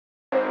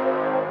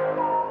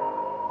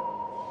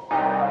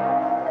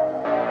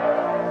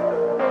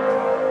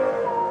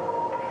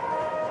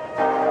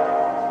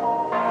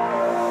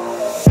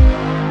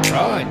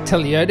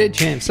tell you, OLED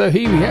champ. So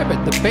here we have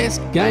it, the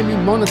best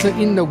gaming monitor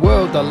in the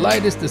world, the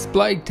latest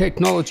display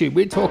technology.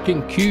 We're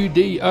talking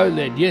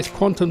QD-OLED, yes,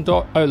 quantum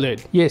dot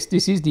OLED. Yes,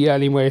 this is the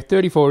Alienware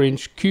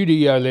 34-inch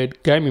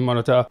QD-OLED gaming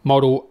monitor,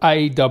 model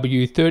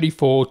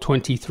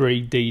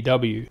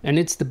AW3423DW. And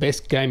it's the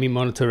best gaming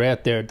monitor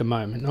out there at the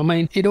moment. I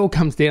mean, it all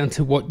comes down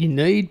to what you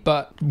need,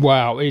 but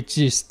wow, it's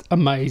just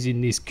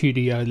amazing, this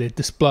QD-OLED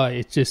display.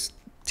 It just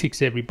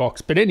ticks every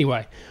box. But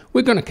anyway,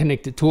 we're going to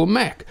connect it to a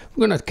Mac.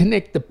 We're going to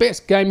connect the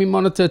best gaming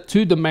monitor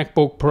to the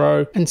MacBook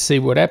Pro and see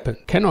what happens.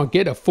 Can I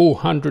get a full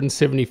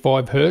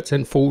 175 Hz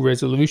and full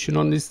resolution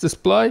on this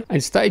display?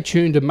 And stay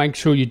tuned and make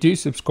sure you do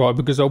subscribe,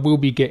 because I will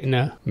be getting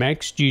a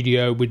Mac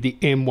Studio with the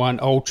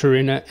M1 Ultra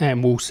in it,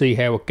 and we'll see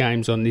how it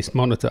games on this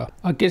monitor.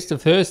 I guess the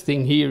first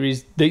thing here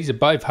is these are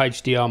both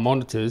HDR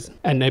monitors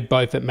and they're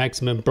both at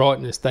maximum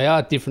brightness. They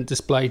are different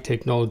display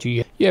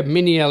technology. You have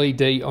mini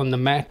LED on the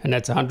Mac and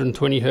that's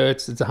 120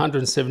 Hz. It's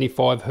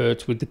 175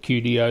 Hz with the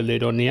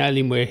QD-OLED on the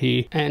Alienware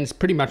here, and it's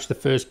pretty much the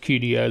first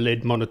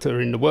QD-OLED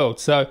monitor in the world.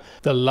 So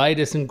the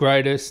latest and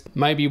greatest.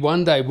 Maybe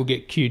one day we'll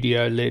get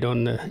QD-OLED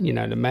on the,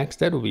 the Macs.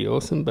 That'll be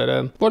awesome. But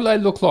what do they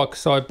look like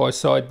side by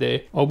side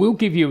there? I will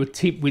give you a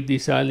tip with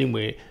this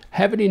Alienware.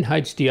 Have it in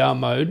HDR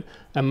mode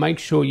and make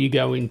sure you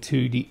go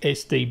into the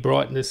SD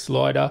brightness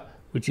slider,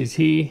 which is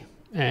here,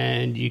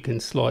 and you can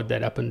slide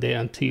that up and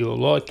down to your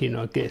liking,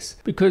 I guess,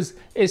 because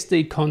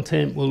SD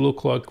content will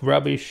look like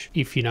rubbish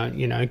if you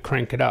don't,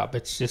 crank it up.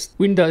 It's just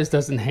Windows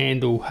doesn't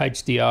handle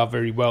HDR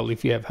very well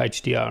if you have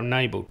HDR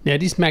enabled. Now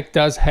this Mac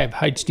does have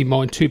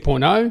HDMI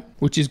 2.0,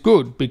 which is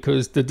good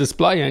because the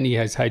display only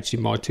has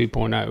HDMI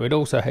 2.0. It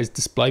also has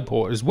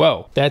DisplayPort as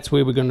well. That's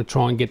where we're going to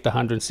try and get the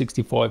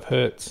 165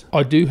 Hz.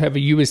 I do have a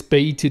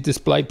USB to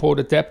DisplayPort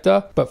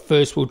adapter, but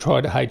first we'll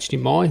try the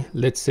HDMI.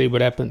 Let's see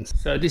what happens.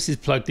 So this is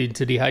plugged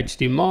into the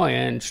HDMI,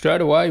 and straight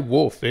away,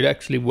 woof, it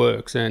actually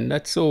works. And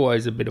that's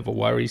always a bit of a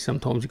worry.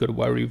 Sometimes you've got to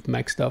worry with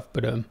Mac stuff,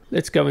 but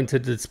let's go into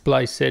the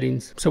display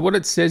settings. So what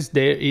it says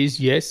there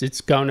is, yes,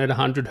 it's going at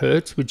 100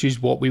 Hz, which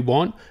is what we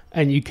want,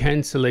 and you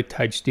can select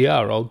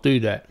HDR. I'll do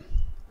that.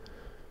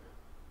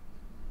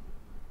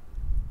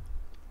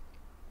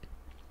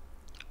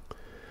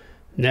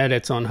 Now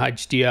that's on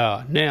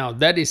HDR. Now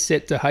that is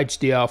set to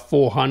HDR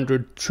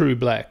 400 True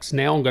Blacks.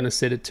 Now I'm going to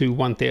set it to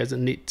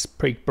 1000 nits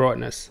peak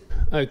brightness.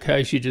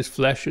 Okay, she just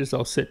flashes.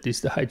 I'll set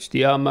this to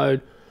HDR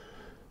mode.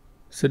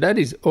 So that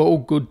is all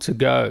good to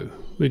go.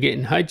 We're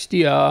getting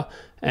HDR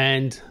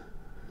and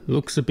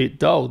looks a bit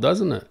dull,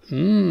 doesn't it?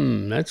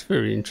 That's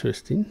very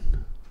interesting.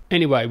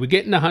 Anyway, we're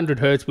getting 100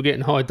 Hz. We're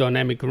getting high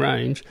dynamic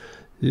range.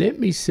 Let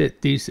me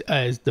set this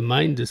as the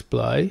main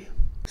display.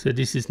 So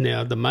this is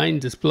now the main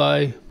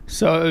display.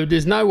 So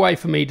there's no way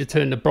for me to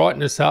turn the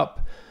brightness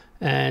up.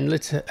 And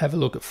let's have a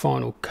look at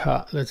Final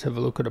Cut. Let's have a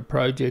look at a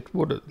project,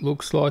 what it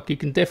looks like. You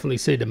can definitely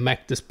see the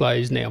Mac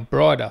display is now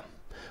brighter.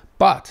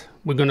 But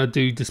we're going to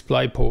do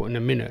DisplayPort in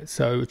a minute.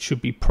 So it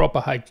should be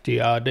proper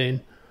HDR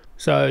then.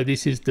 So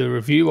this is the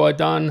review I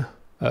done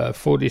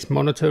for this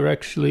monitor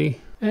actually.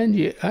 And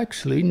yeah,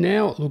 actually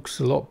now it looks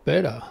a lot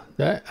better.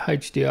 That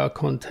HDR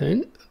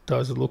content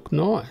does look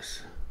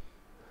nice.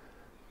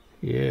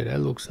 Yeah, that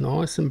looks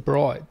nice and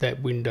bright,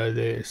 that window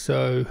there.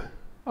 So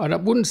I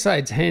wouldn't say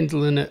it's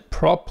handling it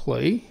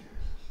properly.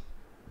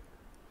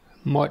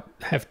 Might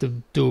have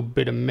to do a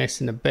bit of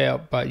messing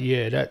about, but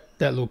yeah,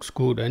 that looks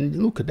good.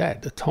 And look at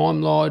that, the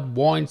timeline,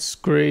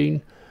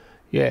 widescreen.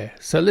 Yeah,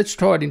 so let's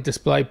try it in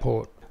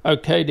DisplayPort.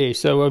 Okay there,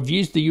 so I've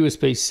used the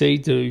USB-C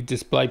to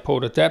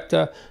DisplayPort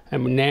adapter,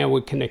 and now we're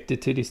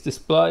connected to this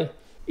display.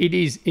 It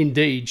is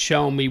indeed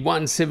showing me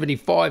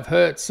 175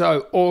 Hz,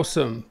 so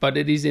awesome, but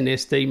it is in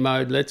SD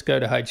mode. Let's go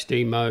to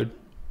HD mode.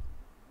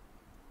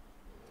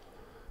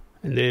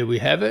 And there we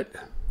have it.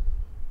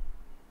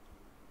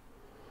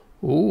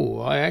 Oh,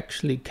 I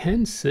actually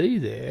can see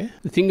there.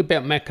 The thing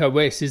about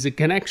macOS is it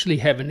can actually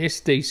have an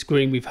SD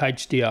screen with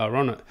HDR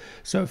on it.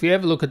 So if you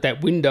have a look at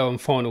that window in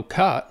Final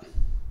Cut,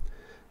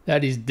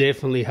 that is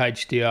definitely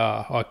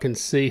HDR. I can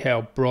see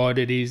how bright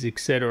it is,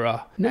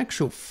 etc. In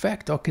actual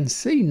fact, I can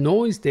see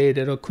noise there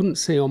that I couldn't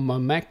see on my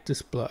Mac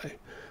display.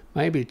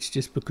 Maybe it's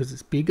just because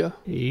it's bigger.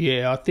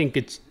 Yeah, I think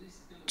it's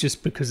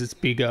just because it's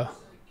bigger.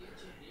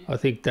 I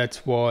think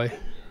that's why.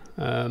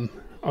 I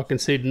can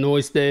see the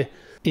noise there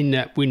in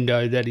that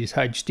window. That is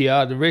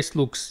HDR. The rest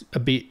looks a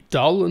bit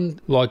dull, and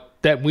like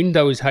that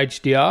window is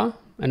HDR.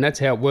 And that's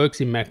how it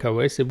works in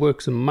macOS. It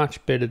works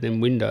much better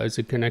than Windows.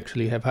 It can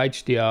actually have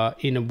HDR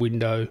in a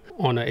window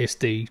on a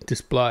SD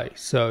display.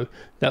 So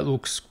that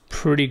looks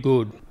pretty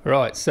good.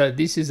 Right, so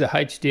this is a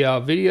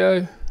HDR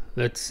video.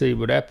 Let's see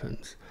what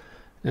happens.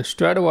 Now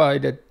straight away,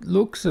 that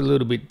looks a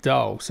little bit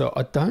dull. So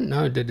I don't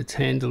know that it's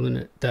handling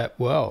it that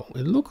well.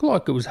 It looked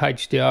like it was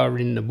HDR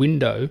in the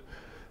window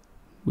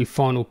with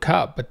Final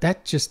Cut, but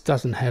that just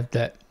doesn't have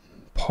that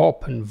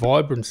pop and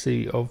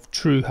vibrancy of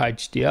true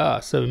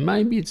HDR. So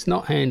maybe it's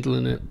not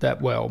handling it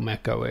that well,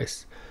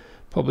 macOS.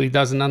 Probably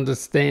doesn't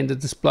understand the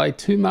display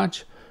too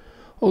much.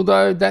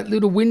 Although that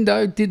little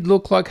window did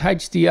look like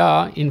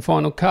HDR in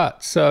Final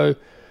Cut. So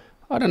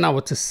I don't know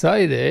what to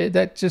say there.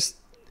 That just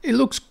it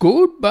looks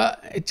good,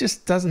 but it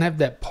just doesn't have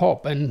that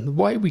pop. And the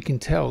way we can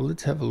tell,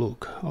 let's have a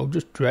look. I'll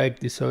just drag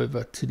this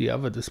over to the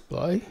other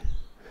display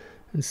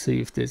and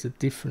see if there's a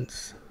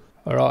difference.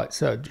 All right,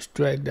 so just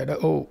drag that.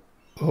 Oh,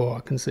 I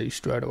can see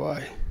straight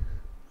away.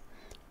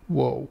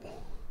 Whoa.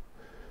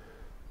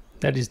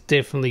 That is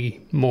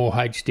definitely more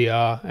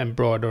HDR and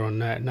brighter on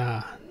that.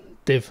 Nah,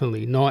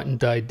 definitely night and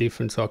day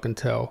difference, I can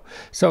tell.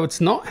 So it's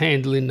not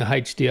handling the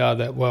HDR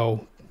that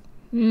well.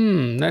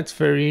 That's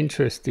very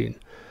interesting.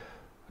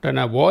 I don't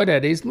know why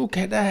that is. Look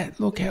at that.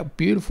 Look how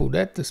beautiful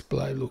that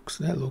display looks.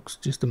 That looks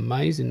just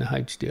amazing, the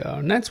HDR.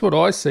 And that's what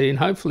I see, and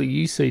hopefully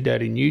you see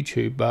that in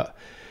YouTube, but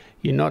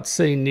you're not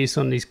seeing this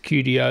on this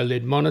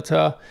QD-OLED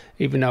monitor.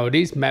 Even though it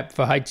is mapped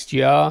for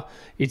HDR,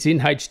 it's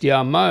in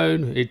HDR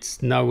mode,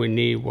 it's nowhere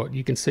near what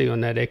you can see on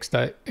that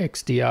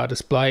XDR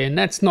display. And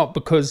that's not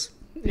because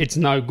it's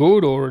no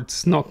good or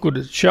it's not good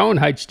at showing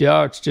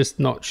HDR, it's just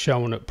not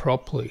showing it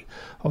properly.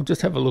 I'll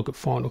just have a look at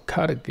Final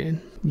Cut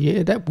again.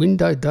 Yeah, that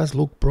window does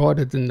look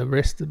brighter than the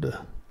rest of the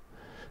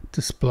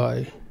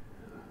display.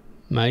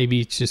 Maybe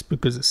it's just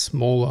because it's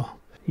smaller.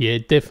 Yeah,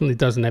 it definitely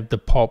doesn't have the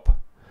pop.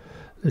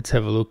 Let's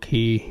have a look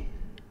here.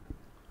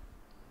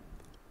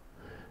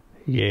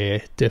 Yeah,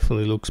 it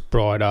definitely looks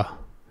brighter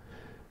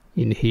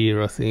in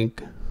here, I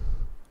think.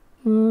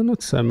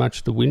 Not so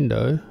much the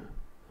window,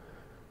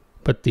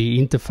 but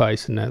the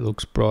interface and that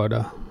looks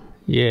brighter.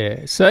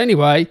 Yeah, so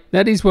anyway,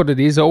 that is what it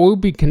is. I will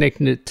be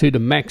connecting it to the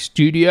Mac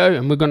Studio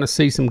and we're going to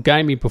see some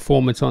gaming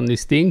performance on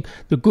this thing.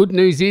 The good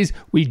news is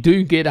we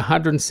do get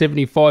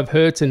 175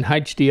 Hz and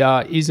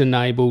HDR is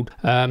enabled.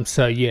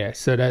 So yeah,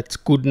 so that's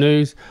good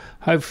news.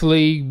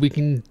 Hopefully we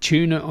can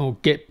tune it or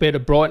get better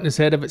brightness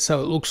out of it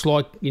so it looks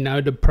like, you know,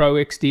 the Pro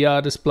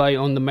XDR display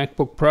on the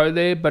MacBook Pro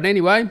there. But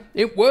anyway,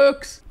 it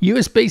works.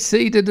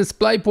 USB-C to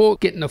DisplayPort,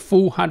 getting a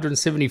full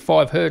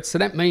 175 Hz. So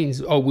that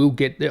means I will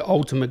get the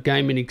ultimate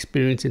gaming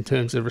experience in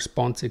terms of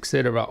response,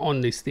 etc.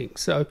 on this thing.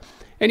 So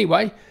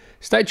anyway,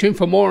 stay tuned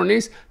for more on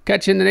this.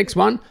 Catch you in the next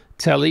one.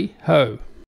 Tally ho.